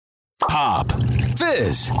pop,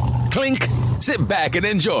 fizz, clink. Sit back and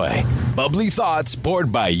enjoy Bubbly Thoughts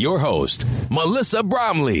poured by your host, Melissa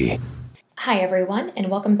Bromley. Hi, everyone,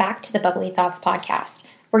 and welcome back to the Bubbly Thoughts podcast,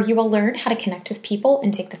 where you will learn how to connect with people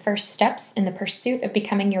and take the first steps in the pursuit of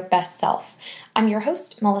becoming your best self. I'm your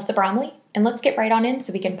host, Melissa Bromley, and let's get right on in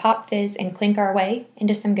so we can pop, fizz, and clink our way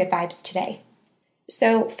into some good vibes today.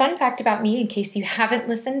 So, fun fact about me, in case you haven't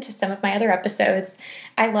listened to some of my other episodes,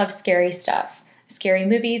 I love scary stuff. Scary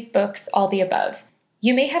movies, books, all the above.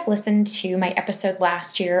 You may have listened to my episode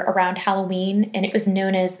last year around Halloween, and it was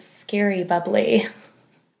known as Scary Bubbly.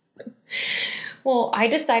 Well, I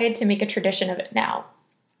decided to make a tradition of it now,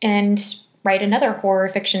 and write another horror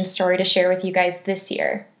fiction story to share with you guys this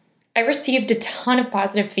year. I received a ton of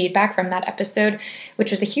positive feedback from that episode,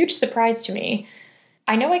 which was a huge surprise to me.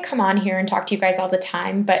 I know I come on here and talk to you guys all the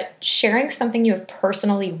time, but sharing something you have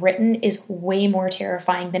personally written is way more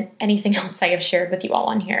terrifying than anything else I have shared with you all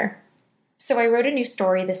on here. So I wrote a new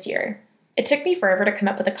story this year. It took me forever to come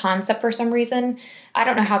up with a concept for some reason. I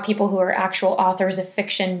don't know how people who are actual authors of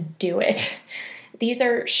fiction do it. These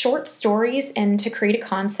are short stories, and to create a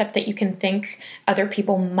concept that you can think other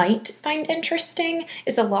people might find interesting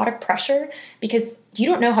is a lot of pressure because you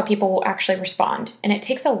don't know how people will actually respond, and it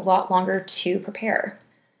takes a lot longer to prepare.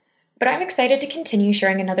 But I'm excited to continue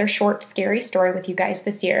sharing another short, scary story with you guys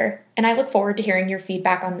this year, and I look forward to hearing your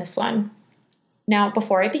feedback on this one. Now,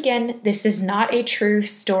 before I begin, this is not a true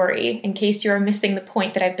story, in case you are missing the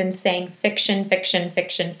point that I've been saying fiction, fiction,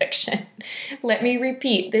 fiction, fiction. Let me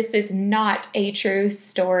repeat, this is not a true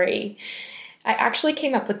story. I actually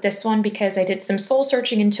came up with this one because I did some soul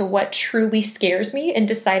searching into what truly scares me and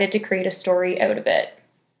decided to create a story out of it.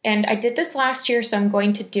 And I did this last year, so I'm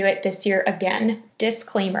going to do it this year again.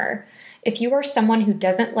 Disclaimer: if you are someone who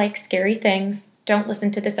doesn't like scary things, don't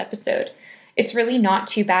listen to this episode. It's really not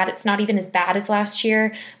too bad. It's not even as bad as last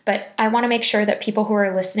year, but I want to make sure that people who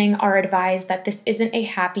are listening are advised that this isn't a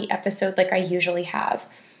happy episode like I usually have.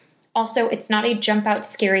 Also, it's not a jump out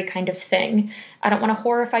scary kind of thing. I don't want to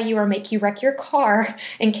horrify you or make you wreck your car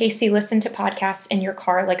in case you listen to podcasts in your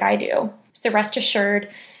car like I do. So rest assured,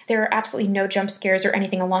 there are absolutely no jump scares or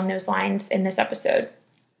anything along those lines in this episode.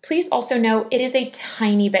 Please also know it is a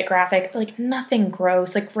tiny bit graphic, like nothing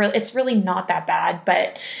gross, it's really not that bad,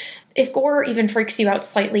 but if gore even freaks you out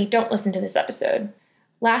slightly, don't listen to this episode.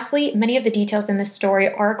 Lastly, many of the details in this story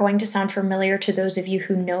are going to sound familiar to those of you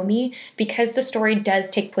who know me because the story does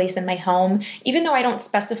take place in my home, even though I don't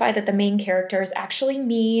specify that the main character is actually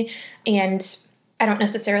me, and I don't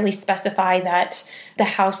necessarily specify that the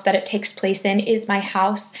house that it takes place in is my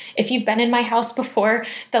house. If you've been in my house before,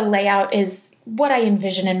 the layout is what I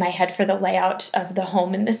envision in my head for the layout of the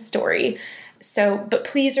home in this story. But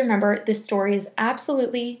please remember, this story is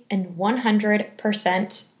absolutely and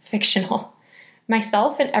 100% fictional.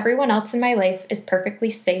 Myself and everyone else in my life is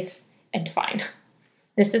perfectly safe and fine.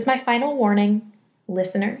 This is my final warning.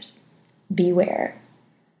 Listeners, beware.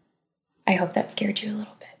 I hope that scared you a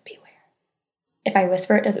little bit. Beware. If I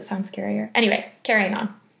whisper it, does it sound scarier? Anyway, carrying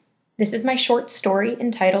on. This is my short story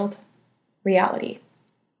entitled Reality.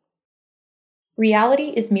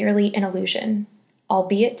 Reality is merely an illusion,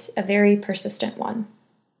 albeit a very persistent one.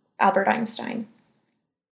 Albert Einstein.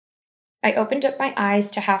 I opened up my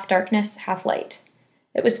eyes to half darkness, half light.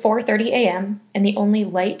 It was 4:30 a.m., and the only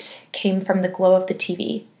light came from the glow of the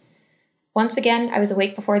TV. Once again, I was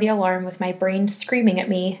awake before the alarm with my brain screaming at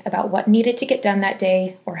me about what needed to get done that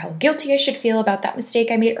day or how guilty I should feel about that mistake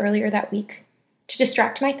I made earlier that week. To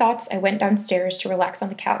distract my thoughts, I went downstairs to relax on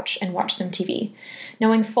the couch and watch some TV,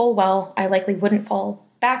 knowing full well I likely wouldn't fall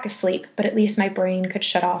back asleep, but at least my brain could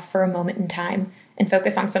shut off for a moment in time and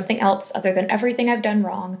focus on something else other than everything I've done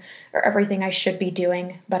wrong or everything I should be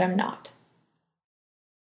doing, but I'm not.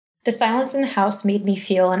 The silence in the house made me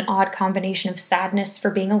feel an odd combination of sadness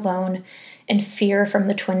for being alone and fear from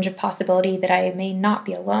the twinge of possibility that I may not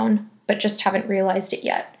be alone, but just haven't realized it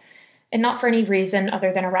yet, and not for any reason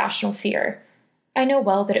other than a rational fear. I know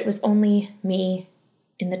well that it was only me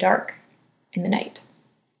in the dark, in the night.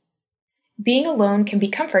 Being alone can be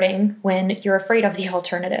comforting when you're afraid of the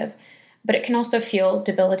alternative, but it can also feel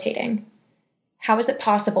debilitating. How is it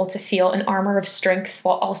possible to feel an armor of strength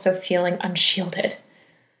while also feeling unshielded?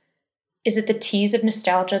 Is it the tease of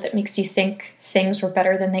nostalgia that makes you think things were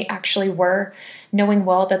better than they actually were, knowing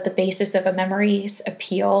well that the basis of a memory's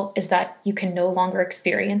appeal is that you can no longer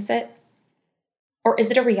experience it? Or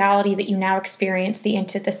is it a reality that you now experience the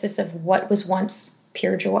antithesis of what was once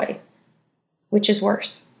pure joy? Which is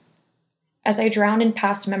worse? As I drowned in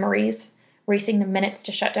past memories, racing the minutes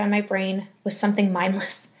to shut down my brain was something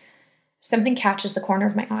mindless. Something catches the corner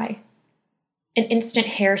of my eye. An instant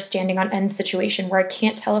hair standing on end situation where I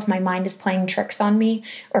can't tell if my mind is playing tricks on me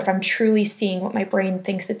or if I'm truly seeing what my brain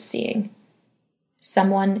thinks it's seeing.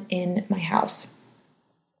 Someone in my house.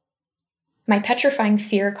 My petrifying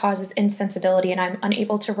fear causes insensibility and I'm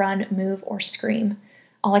unable to run, move, or scream.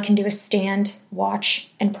 All I can do is stand, watch,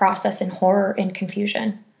 and process in horror and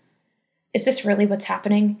confusion. Is this really what's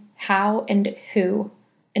happening? How and who?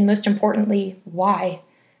 And most importantly, why?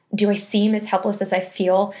 Do I seem as helpless as I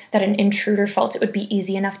feel that an intruder felt it would be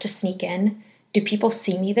easy enough to sneak in? Do people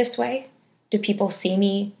see me this way? Do people see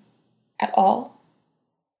me at all?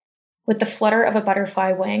 With the flutter of a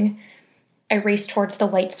butterfly wing, I raced towards the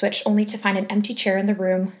light switch only to find an empty chair in the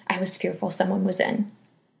room I was fearful someone was in.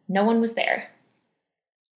 No one was there.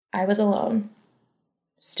 I was alone.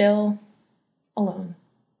 Still alone.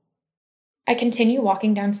 I continue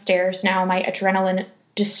walking downstairs now, my adrenaline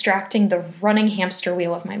distracting the running hamster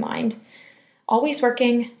wheel of my mind. Always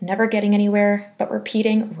working, never getting anywhere, but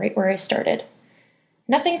repeating right where I started.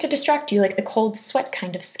 Nothing to distract you like the cold sweat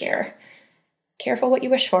kind of scare. Careful what you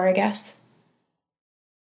wish for, I guess.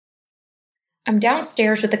 I'm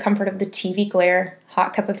downstairs with the comfort of the TV glare,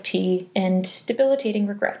 hot cup of tea, and debilitating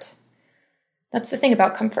regret. That's the thing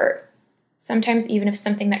about comfort. Sometimes even if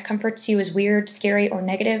something that comforts you is weird, scary, or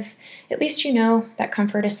negative, at least you know that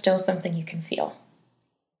comfort is still something you can feel.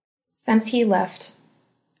 Since he left,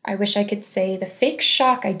 I wish I could say the fake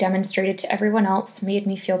shock I demonstrated to everyone else made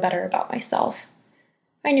me feel better about myself.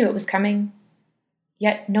 I knew it was coming.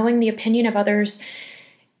 Yet knowing the opinion of others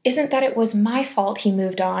isn't that it was my fault he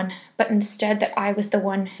moved on, but instead that I was the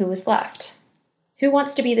one who was left. Who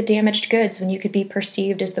wants to be the damaged goods when you could be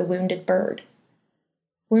perceived as the wounded bird?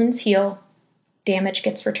 Wounds heal, damage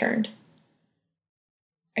gets returned.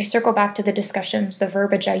 I circle back to the discussions, the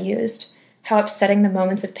verbiage I used, how upsetting the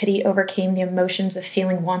moments of pity overcame the emotions of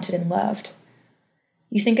feeling wanted and loved.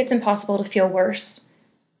 You think it's impossible to feel worse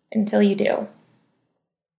until you do.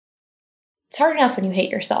 It's hard enough when you hate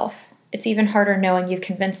yourself. It's even harder knowing you've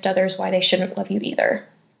convinced others why they shouldn't love you either.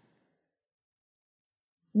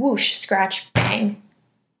 Whoosh, scratch, bang.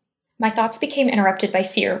 My thoughts became interrupted by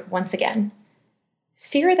fear once again.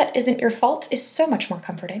 Fear that isn't your fault is so much more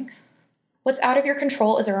comforting. What's out of your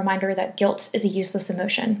control is a reminder that guilt is a useless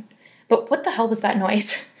emotion. But what the hell was that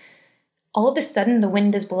noise? All of a sudden, the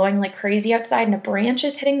wind is blowing like crazy outside and a branch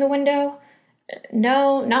is hitting the window?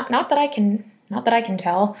 No, not that I can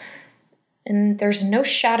tell. And there's no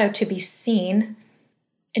shadow to be seen.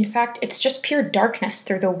 In fact, it's just pure darkness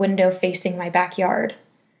through the window facing my backyard.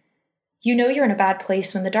 You know you're in a bad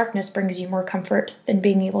place when the darkness brings you more comfort than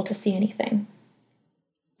being able to see anything.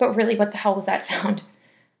 But really, what the hell was that sound?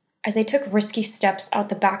 As I took risky steps out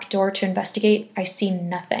the back door to investigate, I see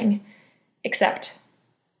nothing. Except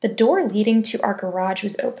the door leading to our garage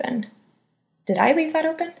was open. Did I leave that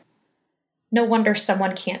open? No wonder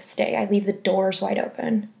someone can't stay. I leave the doors wide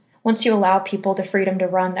open. Once you allow people the freedom to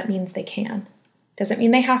run, that means they can. Doesn't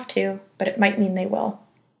mean they have to, but it might mean they will.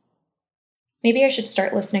 Maybe I should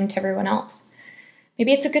start listening to everyone else.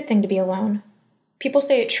 Maybe it's a good thing to be alone. People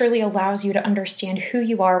say it truly allows you to understand who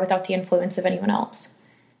you are without the influence of anyone else.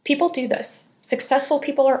 People do this. Successful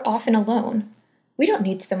people are often alone. We don't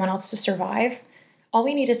need someone else to survive. All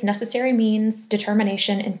we need is necessary means,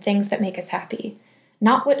 determination, and things that make us happy.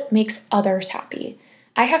 Not what makes others happy.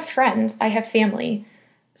 I have friends, I have family,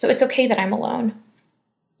 so it's okay that I'm alone.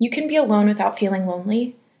 You can be alone without feeling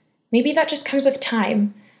lonely. Maybe that just comes with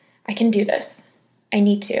time. I can do this. I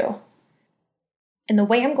need to. And the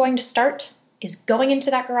way I'm going to start is going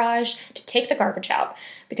into that garage to take the garbage out,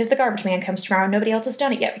 because the garbage man comes tomorrow and nobody else has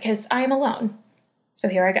done it yet because I am alone. So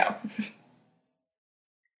here I go.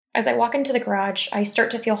 As I walk into the garage, I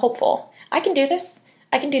start to feel hopeful. I can do this.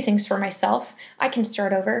 I can do things for myself. I can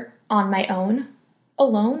start over on my own.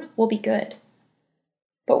 Alone will be good.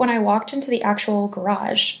 But when I walked into the actual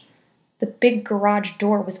garage, the big garage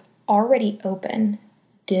door was already open.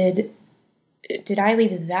 Did I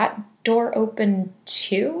leave that door open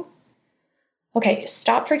too? Okay,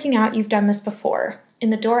 stop freaking out. You've done this before.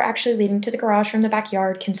 And the door actually leading to the garage from the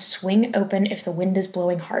backyard can swing open if the wind is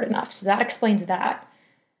blowing hard enough. So that explains that.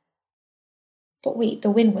 But wait, the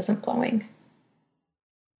wind wasn't blowing.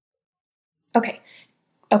 Okay.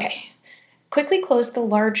 Quickly close the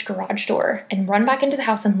large garage door and run back into the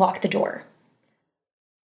house and lock the door.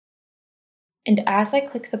 And as I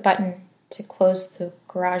click the button to close the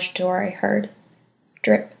garage door, I heard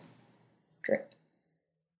drip, drip.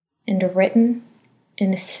 And written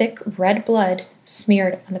in thick red blood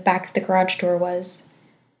smeared on the back of the garage door was,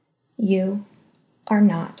 "You are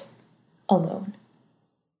not alone."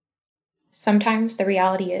 Sometimes the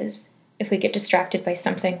reality is, if we get distracted by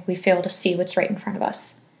something, we fail to see what's right in front of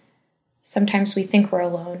us. Sometimes we think we're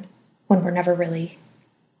alone when we're never really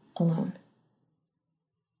alone.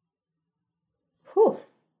 Whew.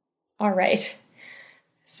 All right.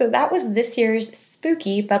 So that was this year's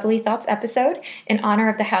spooky Bubbly Thoughts episode in honor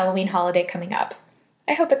of the Halloween holiday coming up.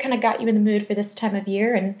 I hope it kind of got you in the mood for this time of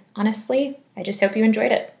year, and honestly, I just hope you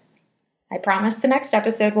enjoyed it. I promise the next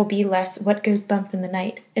episode will be less what goes bump in the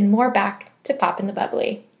night and more back to pop in the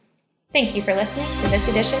bubbly. Thank you for listening to this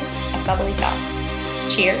edition of Bubbly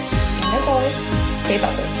Thoughts. Cheers, and as always, stay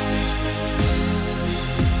bubbly.